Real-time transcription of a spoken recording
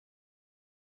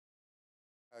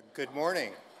Good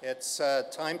morning. It's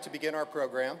time to begin our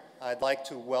program. I'd like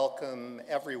to welcome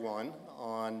everyone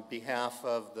on behalf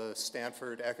of the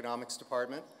Stanford Economics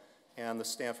Department and the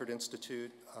Stanford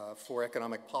Institute for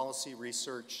Economic Policy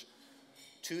Research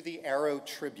to the Arrow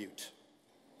Tribute.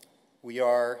 We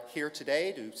are here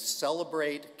today to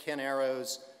celebrate Ken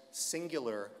Arrow's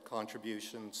singular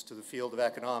contributions to the field of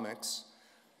economics.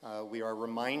 We are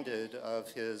reminded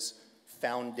of his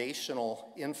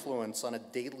foundational influence on a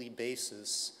daily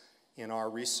basis in our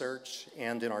research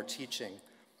and in our teaching,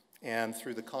 and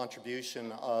through the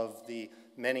contribution of the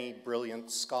many brilliant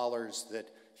scholars that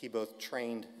he both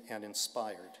trained and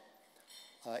inspired.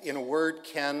 In a word,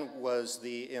 Ken was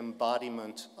the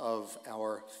embodiment of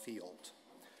our field.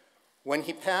 When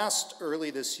he passed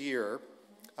early this year,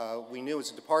 we knew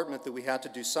as a department that we had to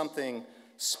do something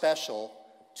special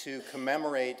to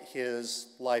commemorate his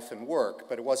life and work,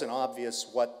 but it wasn't obvious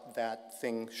what that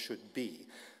thing should be.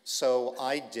 So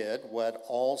I did what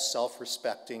all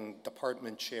self-respecting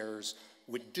department chairs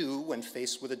would do when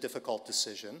faced with a difficult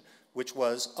decision, which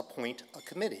was appoint a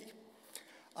committee.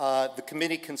 The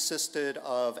committee consisted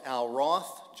of Al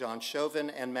Roth, John Chauvin,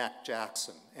 and Matt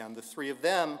Jackson, and the three of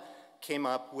them came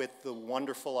up with the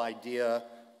wonderful idea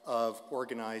of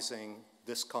organizing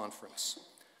this conference.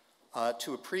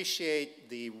 To appreciate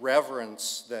the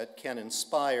reverence that Ken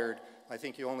inspired, I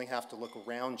think you only have to look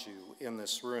around you in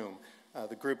this room.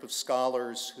 The group of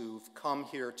scholars who've come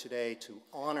here today to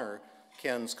honor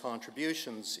Ken's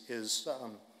contributions is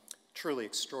truly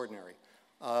extraordinary.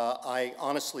 I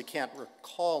honestly can't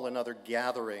recall another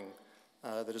gathering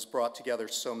that has brought together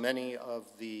so many of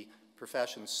the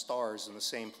profession's stars in the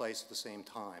same place at the same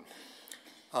time.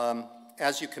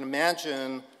 As you can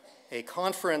imagine, a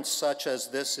conference such as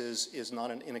this is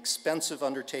not an inexpensive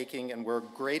undertaking, and we're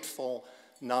grateful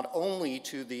not only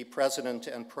to the president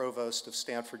and provost of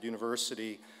Stanford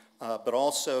University, but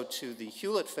also to the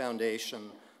Hewlett Foundation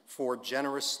for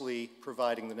generously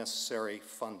providing the necessary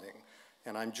funding.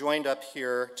 And I'm joined up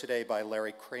here today by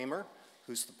Larry Kramer,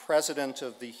 who's the president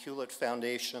of the Hewlett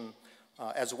Foundation,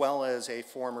 as well as a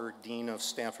former dean of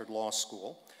Stanford Law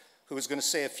School, who is going to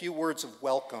say a few words of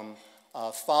welcome,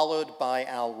 followed by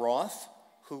Al Roth,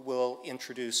 who will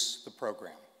introduce the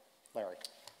program. Larry.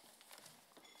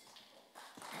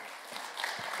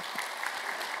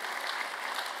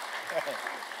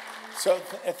 So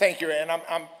thank you, and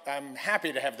I'm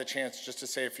happy to have the chance just to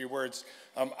say a few words.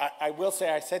 I will say,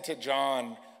 I said to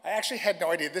John, I actually had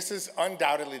no idea. This is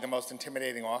undoubtedly the most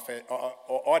intimidating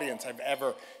audience I've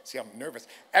ever, see I'm nervous,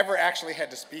 ever actually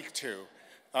had to speak to.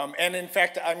 And in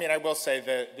fact, I mean, I will say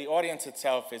that the audience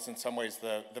itself is in some ways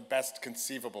the best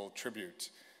conceivable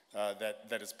tribute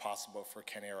that is possible for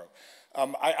Ken Arrow.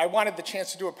 I wanted the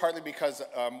chance to do it partly because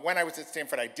when I was at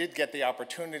Stanford, I did get the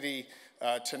opportunity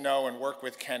to know and work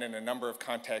with Ken in a number of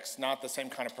contexts, not the same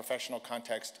kind of professional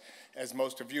context as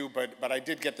most of you, but I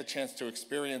did get the chance to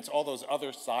experience all those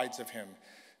other sides of him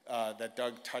that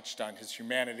Doug touched on, his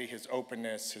humanity, his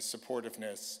openness, his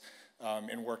supportiveness,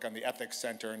 in work on the Ethics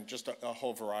Center and just a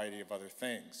whole variety of other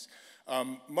things.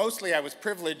 Mostly I was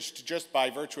privileged just by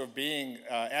virtue of being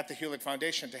at the Hewlett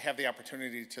Foundation to have the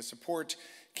opportunity to support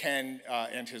Ken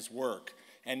and his work.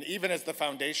 And even as the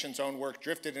Foundation's own work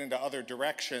drifted into other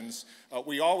directions,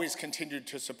 we always continued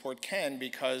to support Ken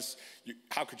because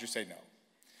how could you say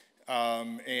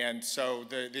no? And so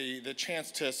the chance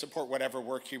to support whatever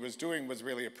work he was doing was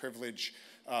really a privilege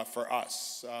for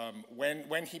us.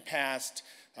 When he passed,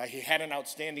 he had an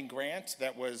outstanding grant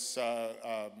that was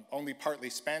only partly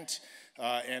spent,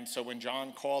 and so when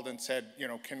John called and said, you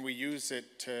know, can we use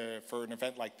it for an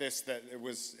event like this, that it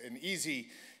was an easy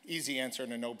answer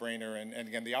and a no-brainer, and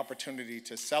again, the opportunity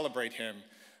to celebrate him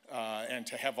and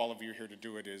to have all of you here to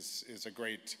do it is a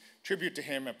great tribute to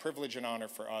him, a privilege and honor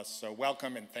for us. So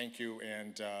welcome and thank you,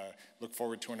 and look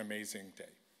forward to an amazing day.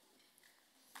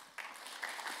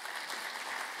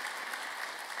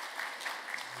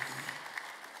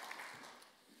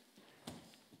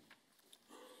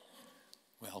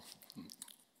 Well,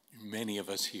 many of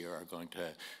us here are going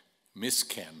to miss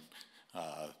Ken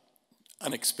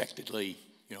unexpectedly,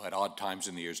 you know, at odd times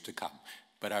in the years to come.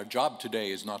 But our job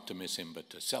today is not to miss him, but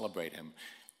to celebrate him.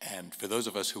 And for those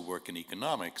of us who work in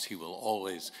economics, he will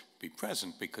always be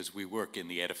present because we work in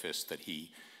the edifice that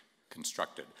he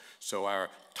constructed. So our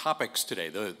topics today,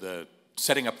 the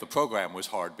setting up the program was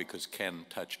hard because Ken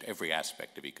touched every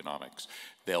aspect of economics.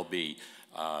 There'll be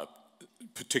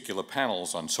particular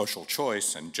panels on social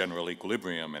choice and general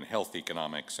equilibrium and health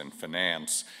economics and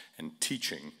finance and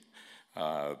teaching.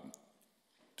 Not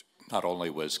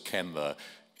only was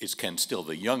is Ken still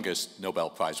the youngest Nobel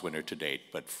Prize winner to date,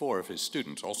 but 4 of his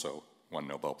students also won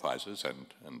Nobel Prizes,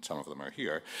 and some of them are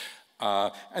here.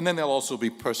 And then there'll also be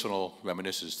personal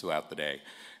reminiscences throughout the day,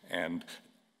 and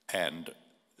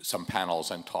some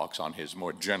panels and talks on his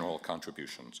more general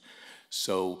contributions.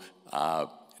 So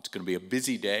it's going to be a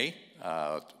busy day.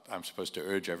 I'm supposed to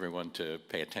urge everyone to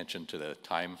pay attention to the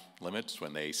time limits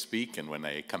when they speak and when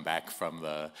they come back from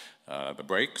the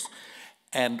breaks.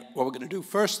 And what we're going to do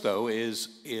first, though,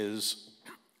 is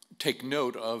take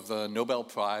note of the Nobel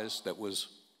Prize that was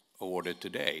awarded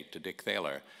today to Dick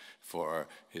Thaler for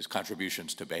his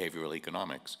contributions to behavioral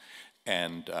economics.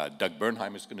 And Doug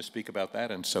Bernheim is going to speak about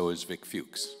that, and so is Vic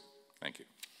Fuchs. Thank you.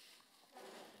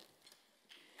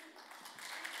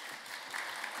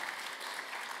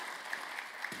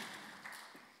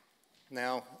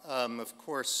 Now, of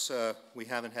course, we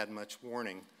haven't had much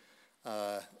warning.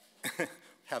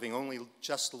 Having only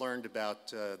just learned about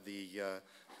the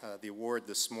award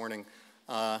this morning,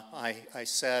 I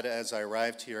said as I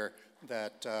arrived here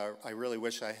that I really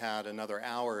wish I had another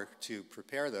hour to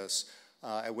prepare this,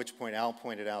 at which point Al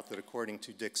pointed out that according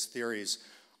to Dick's theories,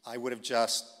 I would have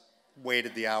just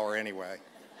waited the hour anyway.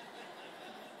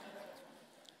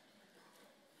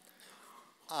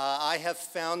 I have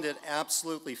found it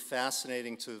absolutely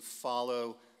fascinating to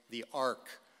follow the arc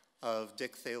of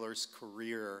Dick Thaler's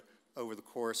career over the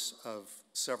course of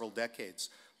several decades.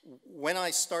 When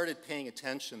I started paying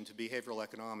attention to behavioral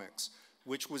economics,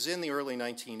 which was in the early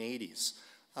 1980s,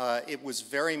 it was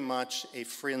very much a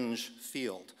fringe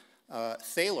field.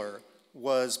 Thaler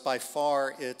was by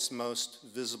far its most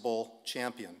visible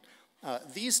champion.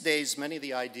 These days, many of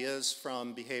the ideas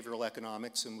from behavioral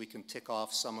economics, and we can tick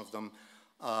off some of them,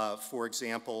 for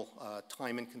example,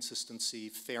 time inconsistency,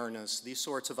 fairness, these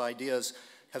sorts of ideas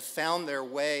have found their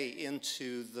way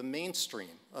into the mainstream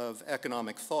of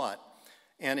economic thought.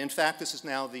 And in fact, this is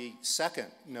now the second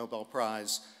Nobel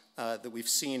Prize that we've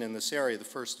seen in this area, the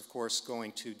first, of course,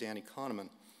 going to Danny Kahneman.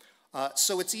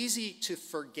 So it's easy to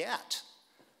forget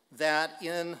that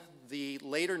in the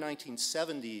later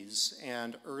 1970s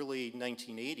and early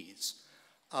 1980s,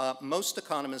 most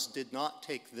economists did not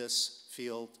take this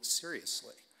field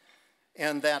seriously,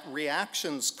 and that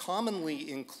reactions commonly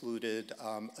included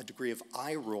a degree of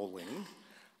eye-rolling,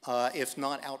 if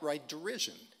not outright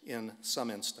derision in some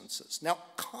instances. Now,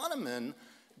 Kahneman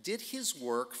did his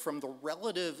work from the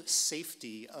relative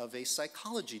safety of a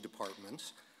psychology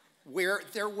department where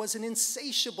there was an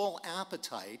insatiable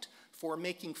appetite for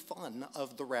making fun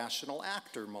of the rational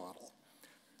actor model.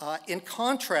 In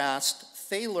contrast,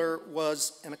 Thaler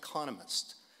was an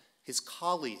economist. His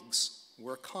colleagues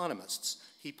were economists.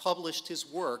 He published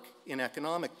his work in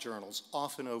economic journals,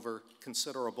 often over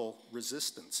considerable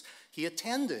resistance. He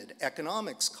attended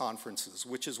economics conferences,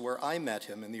 which is where I met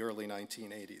him in the early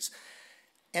 1980s.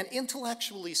 And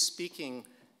intellectually speaking,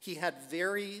 he had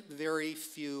very, very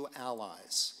few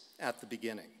allies at the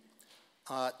beginning.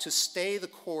 To stay the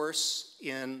course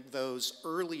in those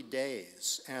early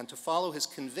days and to follow his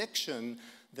conviction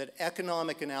that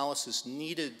economic analysis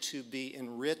needed to be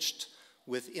enriched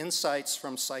with insights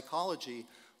from psychology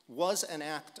was an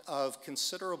act of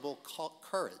considerable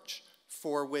courage,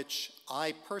 for which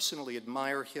I personally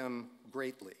admire him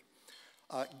greatly.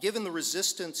 Given the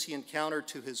resistance he encountered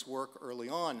to his work early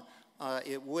on,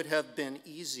 it would have been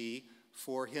easy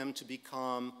for him to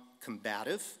become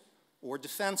combative or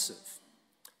defensive.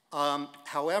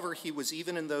 However, he was,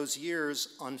 even in those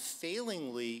years,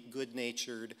 unfailingly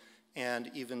good-natured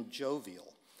and even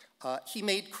jovial. He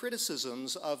made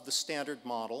criticisms of the standard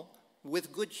model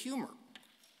with good humor.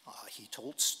 He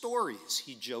told stories,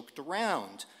 he joked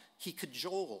around, he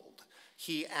cajoled.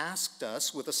 He asked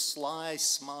us with a sly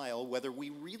smile whether we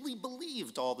really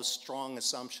believed all the strong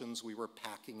assumptions we were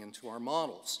packing into our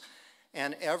models.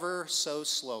 And ever so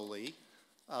slowly,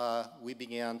 we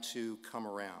began to come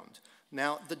around.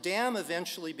 Now, the dam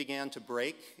eventually began to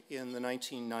break in the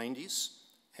 1990s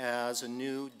as a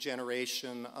new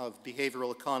generation of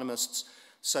behavioral economists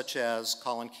such as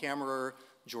Colin Kammerer,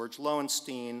 George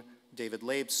Lowenstein, David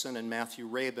Laibson, and Matthew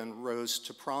Rabin rose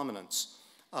to prominence.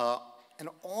 And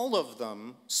all of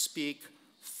them speak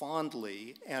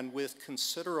fondly and with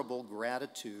considerable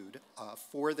gratitude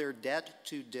for their debt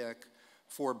to Dick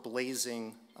for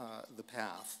blazing the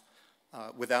path,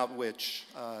 without which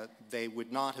they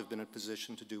would not have been in a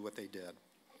position to do what they did.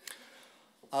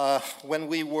 When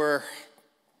we were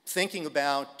thinking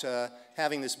about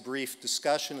having this brief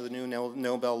discussion of the new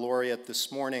Nobel laureate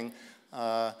this morning,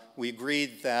 we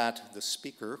agreed that the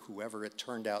speaker, whoever it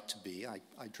turned out to be,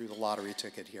 I drew the lottery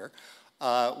ticket here,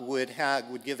 would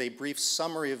give a brief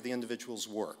summary of the individual's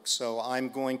work. So I'm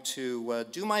going to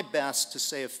do my best to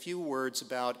say a few words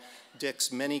about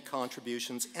Dick's many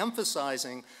contributions,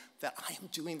 emphasizing that I am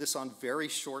doing this on very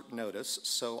short notice,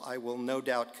 so I will no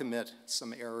doubt commit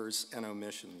some errors and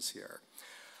omissions here.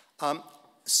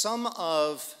 Some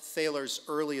of Thaler's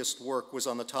earliest work was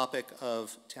on the topic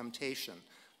of temptation,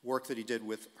 work that he did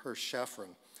with Hersh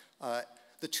Sheffrin.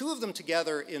 The two of them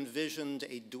together envisioned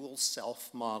a dual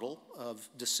self model of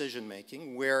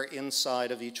decision-making, where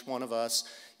inside of each one of us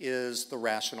is the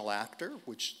rational actor,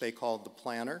 which they called the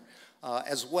planner,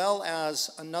 as well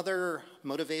as another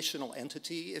motivational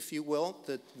entity, if you will,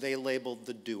 that they labeled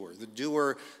the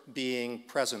doer being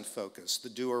present-focused, the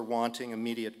doer wanting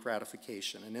immediate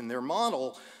gratification. And in their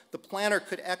model, the planner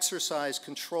could exercise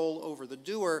control over the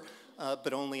doer,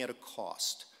 but only at a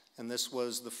cost. And this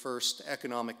was the first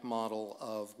economic model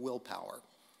of willpower.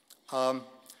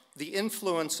 The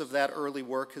influence of that early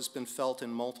work has been felt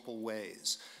in multiple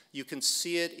ways. You can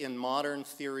see it in modern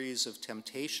theories of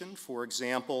temptation. For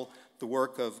example, the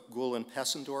work of Guhl and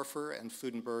Pessendorfer and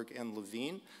Fudenberg and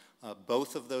Levine.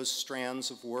 Both of those strands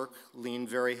of work lean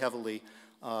very heavily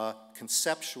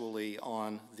conceptually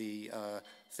on the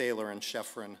Thaler and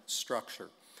Sheffrin structure.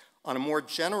 On a more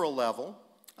general level,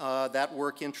 that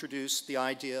work introduced the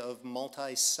idea of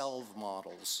multi-self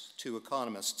models to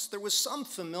economists. There was some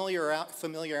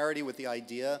familiarity with the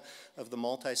idea of the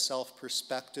multi-self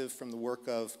perspective from the work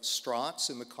of Strauss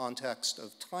in the context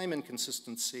of time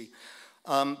inconsistency,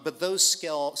 but those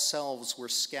selves were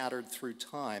scattered through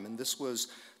time, and this was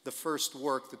the first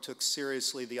work that took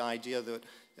seriously the idea that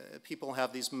people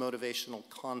have these motivational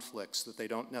conflicts that they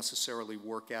don't necessarily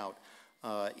work out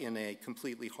in a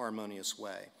completely harmonious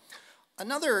way.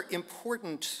 Another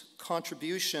important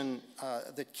contribution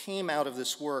that came out of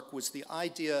this work was the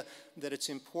idea that it's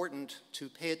important to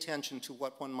pay attention to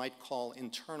what one might call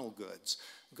internal goods,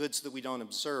 goods that we don't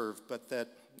observe, but that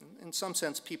in some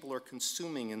sense people are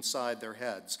consuming inside their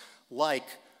heads, like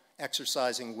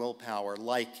exercising willpower,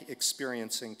 like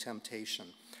experiencing temptation.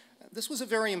 This was a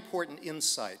very important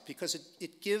insight because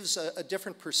it gives a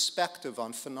different perspective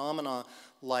on phenomena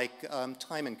like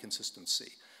time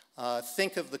inconsistency.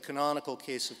 Think of the canonical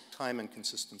case of time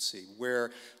inconsistency,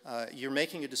 where you're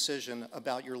making a decision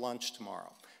about your lunch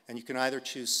tomorrow, and you can either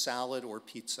choose salad or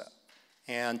pizza.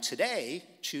 And today,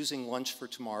 choosing lunch for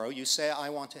tomorrow, you say, I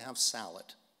want to have salad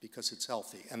because it's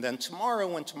healthy. And then tomorrow,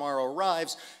 when tomorrow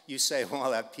arrives, you say, well,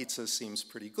 that pizza seems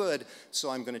pretty good, so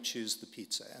I'm going to choose the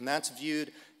pizza. And that's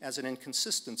viewed as an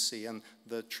inconsistency, and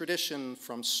the tradition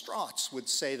from Strauss would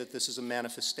say that this is a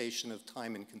manifestation of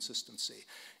time inconsistency.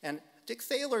 And Dick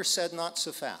Thaler said, not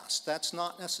so fast. That's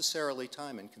not necessarily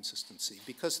time inconsistency,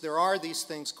 because there are these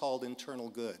things called internal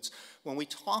goods. When we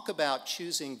talk about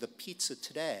choosing the pizza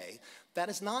today, that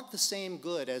is not the same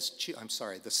good as,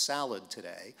 the salad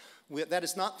today. That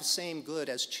is not the same good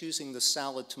as choosing the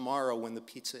salad tomorrow when the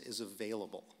pizza is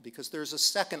available, because there's a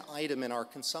second item in our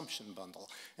consumption bundle,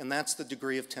 and that's the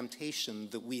degree of temptation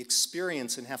that we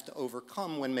experience and have to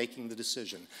overcome when making the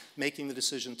decision. Making the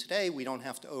decision today, we don't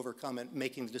have to overcome it.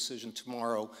 Making the decision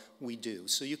tomorrow, we do.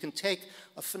 So you can take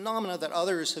a phenomena that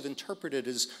others have interpreted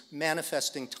as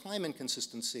manifesting time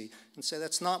inconsistency and say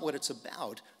that's not what it's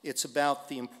about. It's about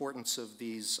the importance of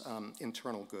these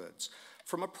internal goods.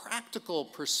 From a practical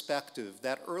perspective,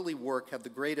 that early work had the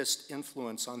greatest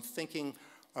influence on thinking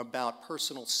about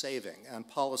personal saving and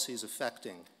policies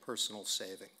affecting personal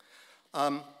saving.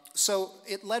 So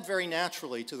it led very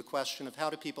naturally to the question of how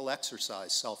do people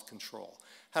exercise self-control?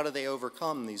 How do they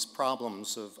overcome these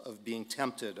problems of being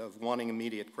tempted, of wanting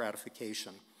immediate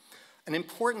gratification? An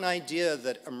important idea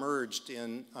that emerged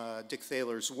in Dick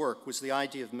Thaler's work was the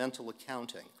idea of mental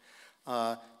accounting.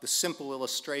 The simple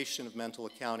illustration of mental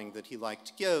accounting that he liked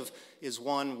to give is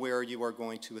one where you are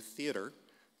going to a theater,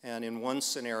 and in one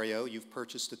scenario you've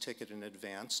purchased a ticket in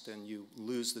advance and you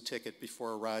lose the ticket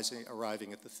before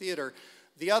arriving at the theater.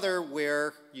 The other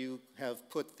where you have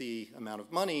put the amount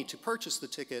of money to purchase the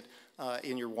ticket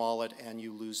in your wallet and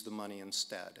you lose the money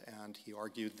instead. And he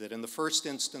argued that in the first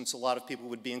instance a lot of people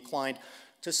would be inclined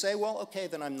to say, well, okay,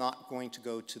 then I'm not going to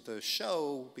go to the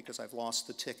show because I've lost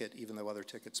the ticket, even though other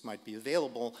tickets might be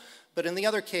available. But in the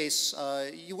other case,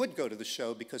 you would go to the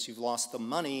show because you've lost the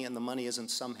money, and the money isn't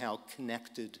somehow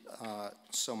connected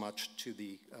so much to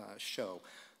the show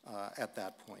at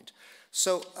that point.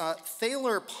 So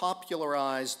Thaler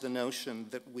popularized the notion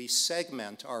that we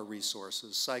segment our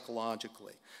resources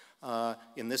psychologically.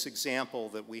 In this example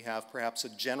that we have perhaps a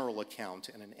general account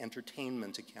and an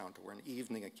entertainment account or an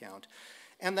evening account.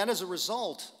 And that as a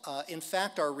result, in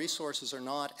fact, our resources are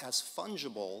not as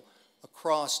fungible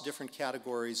across different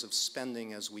categories of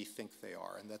spending as we think they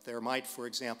are, and that there might, for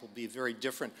example, be very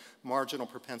different marginal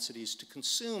propensities to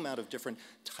consume out of different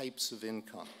types of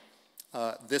income.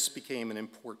 This became an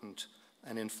important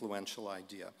an influential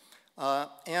idea.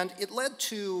 And it led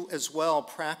to, as well,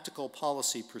 practical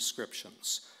policy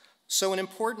prescriptions. So an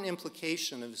important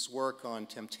implication of his work on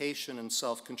temptation and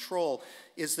self-control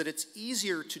is that it's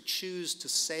easier to choose to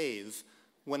save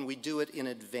when we do it in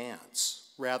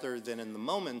advance rather than in the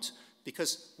moment,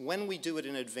 because when we do it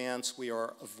in advance, we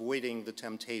are avoiding the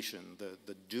temptation.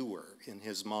 The doer in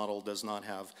his model does not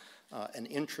have an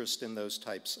interest in those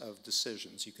types of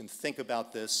decisions. You can think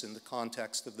about this in the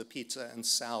context of the pizza and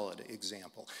salad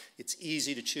example. It's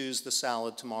easy to choose the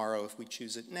salad tomorrow if we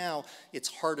choose it now. It's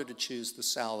harder to choose the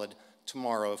salad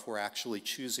tomorrow if we're actually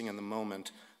choosing in the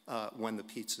moment when the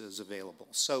pizza is available.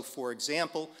 So, for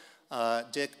example,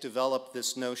 Dick developed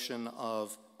this notion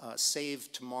of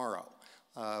save tomorrow,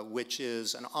 which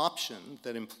is an option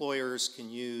that employers can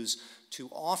use to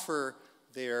offer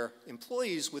their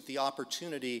employees with the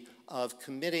opportunity of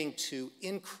committing to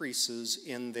increases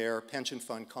in their pension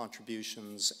fund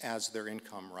contributions as their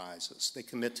income rises. They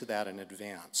commit to that in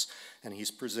advance, and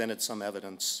he's presented some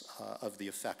evidence of the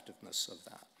effectiveness of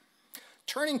that.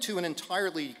 Turning to an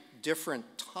entirely different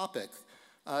topic,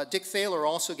 Dick Thaler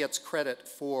also gets credit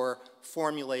for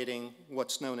formulating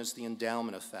what's known as the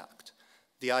endowment effect,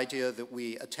 the idea that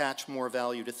we attach more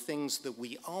value to things that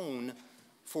we own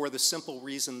for the simple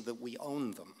reason that we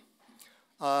own them.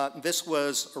 This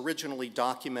was originally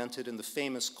documented in the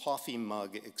famous coffee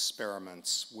mug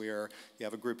experiments, where you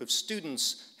have a group of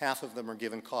students, half of them are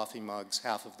given coffee mugs,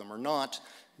 half of them are not,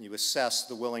 and you assess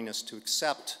the willingness to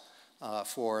accept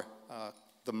for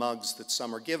the mugs that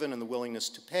some are given and the willingness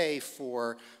to pay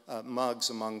for mugs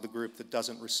among the group that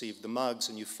doesn't receive the mugs,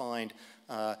 and you find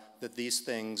that these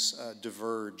things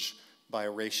diverge by a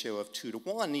ratio of 2 to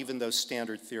 1, even though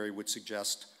standard theory would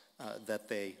suggest that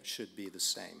they should be the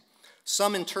same.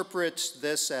 Some interpret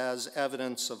this as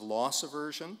evidence of loss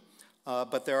aversion,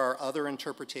 but there are other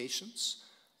interpretations.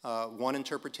 One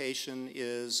interpretation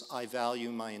is I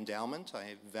value my endowment.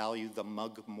 I value the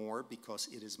mug more because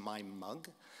it is my mug.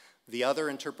 The other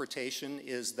interpretation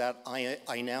is that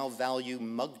I now value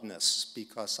mugness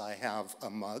because I have a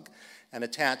mug and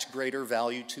attach greater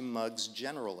value to mugs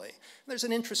generally. There's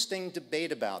an interesting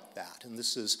debate about that, and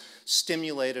this has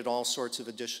stimulated all sorts of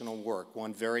additional work.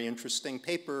 One very interesting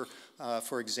paper,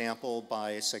 for example,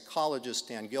 by psychologist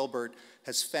Dan Gilbert,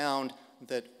 has found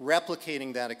that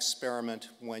replicating that experiment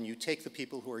when you take the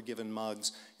people who are given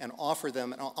mugs and offer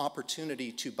them an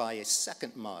opportunity to buy a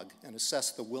second mug and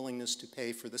assess the willingness to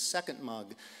pay for the second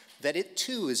mug, that it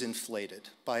too is inflated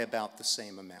by about the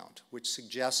same amount, which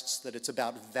suggests that it's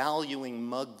about valuing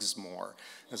mugs more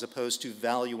as opposed to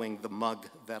valuing the mug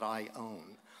that I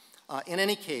own. In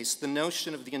any case, the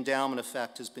notion of the endowment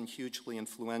effect has been hugely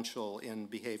influential in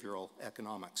behavioral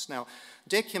economics. Now,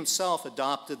 Dick himself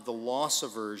adopted the loss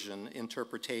aversion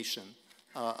interpretation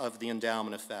of the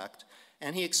endowment effect,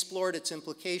 and he explored its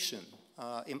implications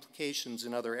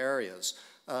in other areas,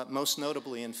 most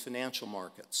notably in financial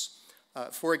markets.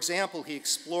 For example, he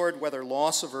explored whether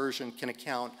loss aversion can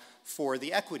account for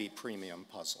the equity premium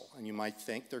puzzle, and you might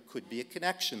think there could be a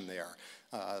connection there.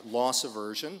 Loss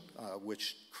aversion,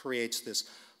 which creates this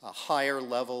higher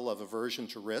level of aversion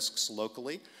to risks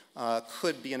locally,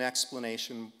 could be an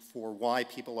explanation for why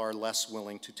people are less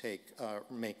willing to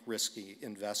make risky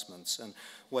investments. And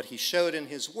what he showed in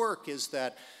his work is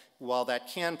that while that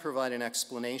can provide an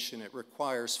explanation, it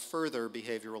requires further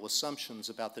behavioral assumptions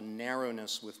about the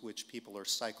narrowness with which people are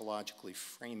psychologically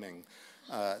framing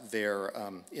their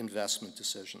investment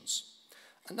decisions.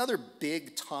 Another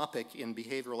big topic in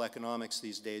behavioral economics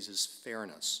these days is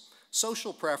fairness.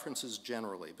 Social preferences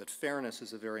generally, but fairness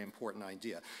is a very important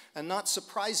idea. And not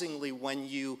surprisingly, when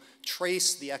you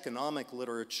trace the economic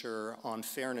literature on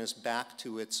fairness back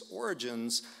to its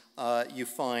origins, you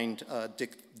find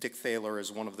Dick Thaler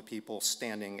as one of the people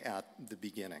standing at the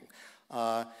beginning.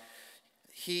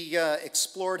 He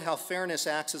explored how fairness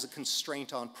acts as a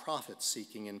constraint on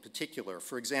profit-seeking in particular.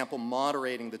 For example,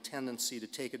 moderating the tendency to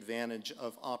take advantage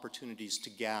of opportunities to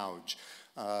gouge.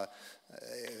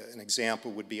 An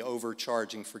example would be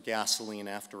overcharging for gasoline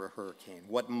after a hurricane.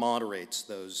 What moderates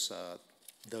those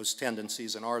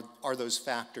tendencies, and are those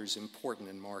factors important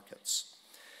in markets?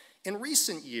 In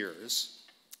recent years,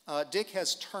 Dick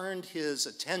has turned his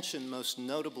attention most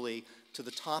notably to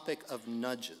the topic of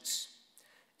nudges.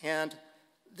 And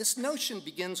this notion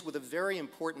begins with a very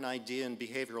important idea in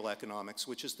behavioral economics,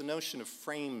 which is the notion of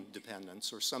frame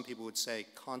dependence, or some people would say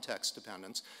context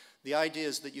dependence. The idea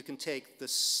is that you can take the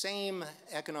same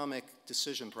economic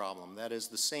decision problem, that is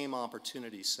the same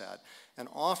opportunity set, and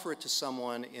offer it to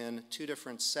someone in two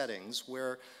different settings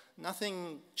where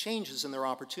nothing changes in their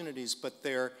opportunities, but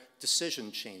their decision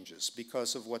changes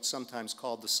because of what's sometimes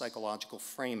called the psychological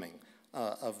framing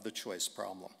of the choice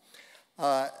problem.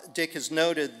 Dick has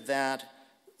noted that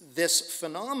this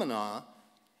phenomena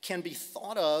can be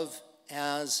thought of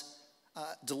as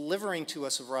delivering to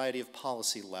us a variety of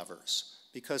policy levers.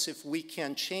 Because if we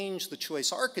can change the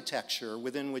choice architecture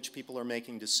within which people are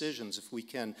making decisions, if we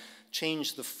can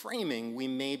change the framing, we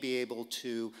may be able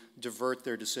to divert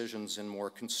their decisions in more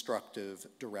constructive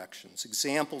directions.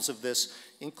 Examples of this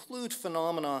include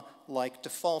phenomena like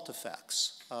default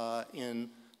effects in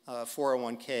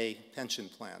 401k pension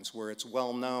plans, where it's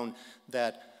well known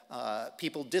that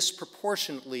people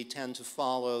disproportionately tend to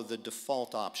follow the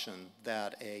default option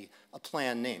that a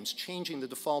plan names. Changing the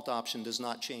default option does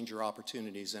not change your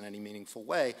opportunities in any meaningful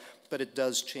way, but it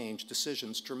does change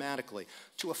decisions dramatically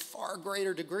to a far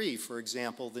greater degree, for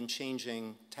example, than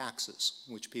changing taxes,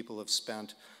 which people have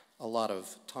spent a lot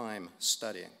of time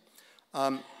studying.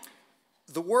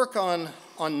 The work on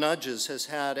nudges has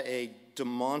had a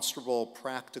demonstrable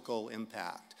practical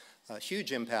impact. A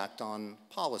huge impact on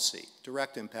policy,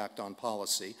 direct impact on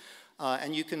policy,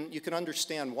 and you can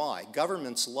understand why.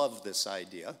 Governments love this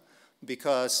idea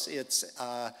because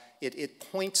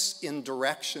it points in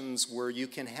directions where you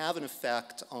can have an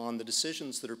effect on the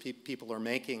decisions that people are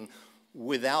making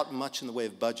without much in the way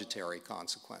of budgetary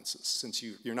consequences, since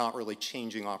you're not really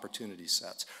changing opportunity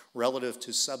sets. Relative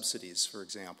to subsidies, for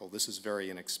example, this is very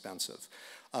inexpensive.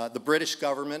 The British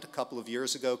government a couple of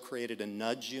years ago created a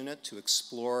nudge unit to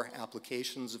explore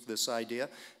applications of this idea,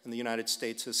 and the United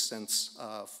States has since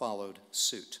followed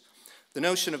suit. The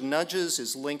notion of nudges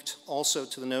is linked also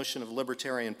to the notion of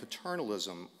libertarian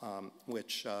paternalism,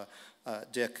 which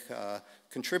Dick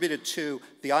contributed to,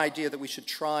 the idea that we should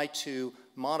try to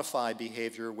modify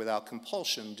behavior without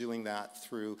compulsion, doing that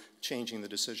through changing the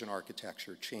decision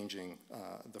architecture, changing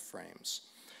the frames.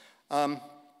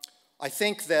 I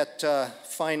think that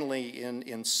finally,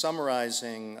 in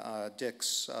summarizing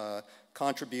Dick's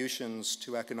contributions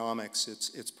to economics,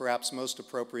 it's perhaps most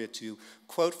appropriate to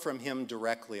quote from him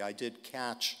directly. I did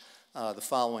catch the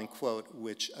following quote,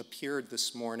 which appeared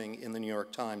this morning in the New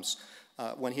York Times.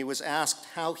 When he was asked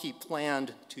how he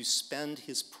planned to spend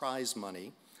his prize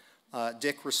money,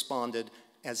 Dick responded,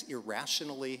 "as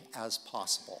irrationally as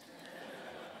possible."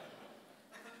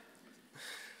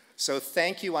 So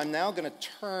thank you. I'm now going to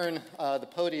turn the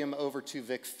podium over to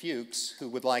Vic Fuchs, who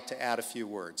would like to add a few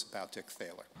words about Dick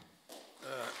Thaler.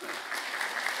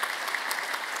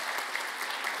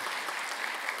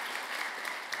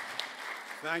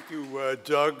 Thank you,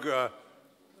 Doug.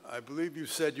 I believe you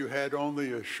said you had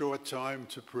only a short time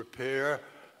to prepare.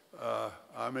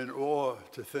 I'm in awe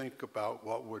to think about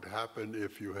what would happen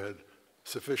if you had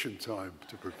sufficient time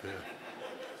to prepare.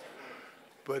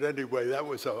 But anyway, that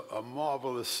was a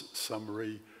marvelous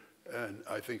summary, and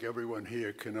I think everyone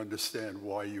here can understand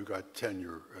why you got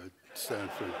tenure at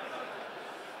Stanford.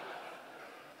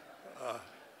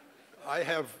 I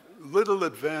have little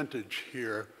advantage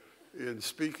here in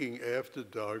speaking after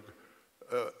Doug,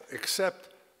 except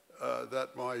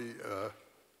that my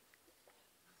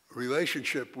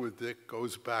relationship with Dick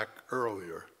goes back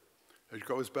earlier. It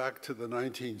goes back to the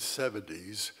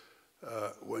 1970s,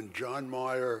 when John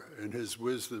Meyer, in his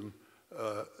wisdom,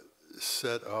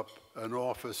 set up an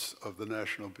office of the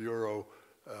National Bureau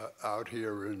out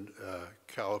here in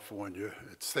California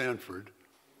at Stanford.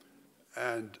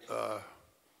 And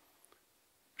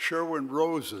Sherwin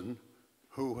Rosen,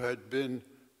 who had been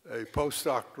a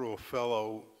postdoctoral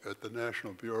fellow at the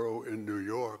National Bureau in New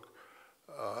York,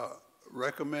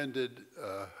 recommended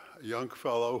a young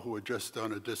fellow who had just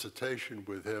done a dissertation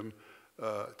with him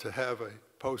to have a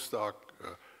postdoc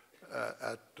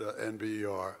at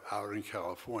NBER out in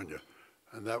California,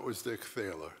 and that was Dick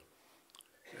Thaler.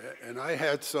 And I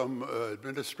had some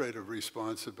administrative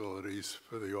responsibilities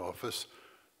for the office,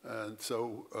 and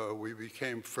so we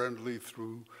became friendly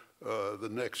through the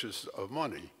nexus of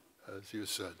money, as you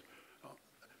said.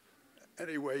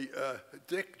 Anyway,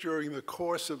 Dick, during the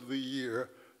course of the year,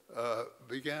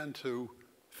 began to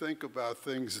think about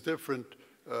things different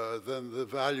than the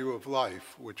value of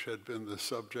life, which had been the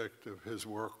subject of his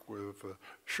work with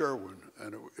Sherwin.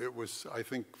 And it was, I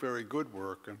think, very good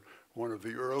work, and one of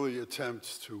the early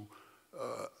attempts to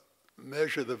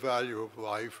measure the value of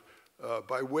life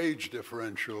by wage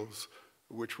differentials,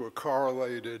 which were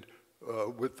correlated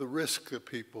with the risk that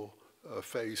people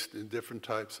faced in different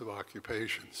types of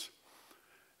occupations.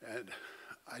 And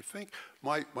I think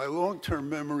my long-term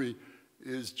memory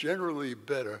is generally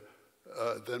better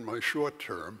than my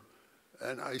short-term,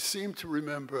 and I seem to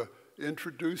remember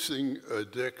introducing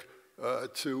Dick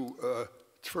to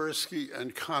Tversky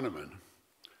and Kahneman.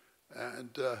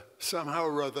 And somehow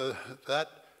or other,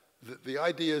 the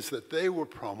ideas that they were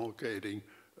promulgating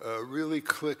really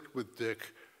clicked with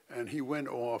Dick, and he went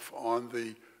off on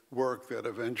the work that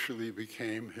eventually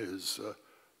became his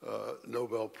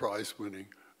Nobel Prize winning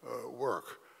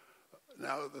work.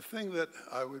 Now, the thing that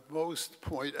I would most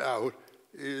point out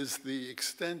is the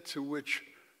extent to which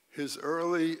his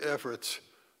early efforts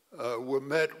were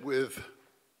met with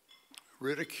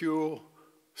ridicule,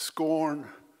 scorn,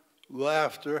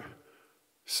 laughter.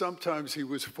 Sometimes he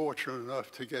was fortunate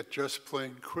enough to get just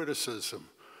plain criticism.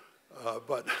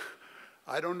 But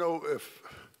I don't know if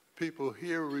people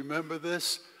here remember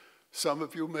this. Some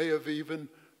of you may have even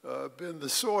been the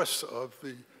source of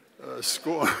the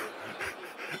scorn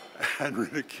and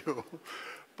ridicule.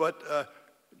 But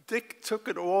Dick took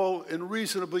it all in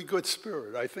reasonably good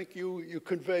spirit. I think you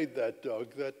conveyed that,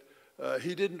 Doug, that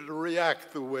he didn't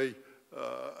react the way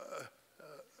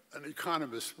an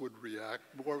economist would react,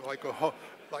 more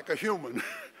like a human.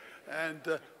 And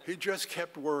he just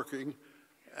kept working.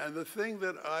 And the thing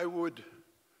that I would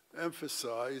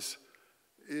emphasize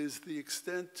is the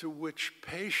extent to which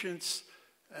patience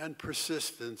and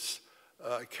persistence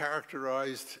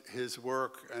characterized his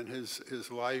work and his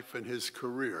life and his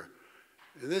career.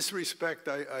 In this respect,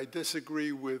 I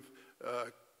disagree with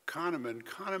Kahneman.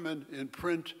 Kahneman in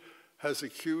print has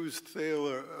accused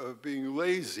Thaler of being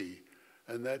lazy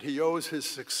and that he owes his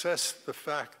success to the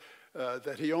fact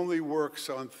that he only works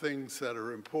on things that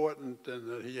are important and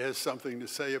that he has something to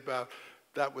say about.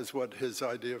 That was what his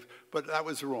idea of, but that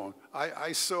was wrong.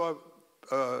 I saw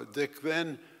Dick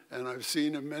then, and I've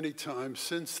seen him many times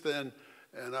since then,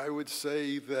 and I would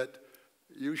say that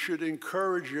you should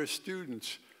encourage your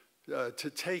students to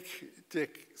take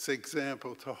Dick's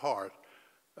example to heart,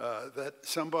 that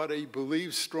somebody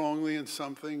believes strongly in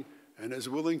something and is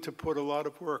willing to put a lot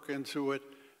of work into it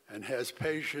and has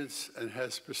patience and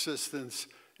has persistence.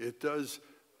 It does,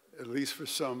 at least for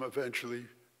some, eventually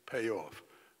pay off.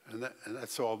 And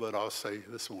that's all that I'll say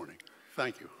this morning.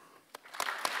 Thank you.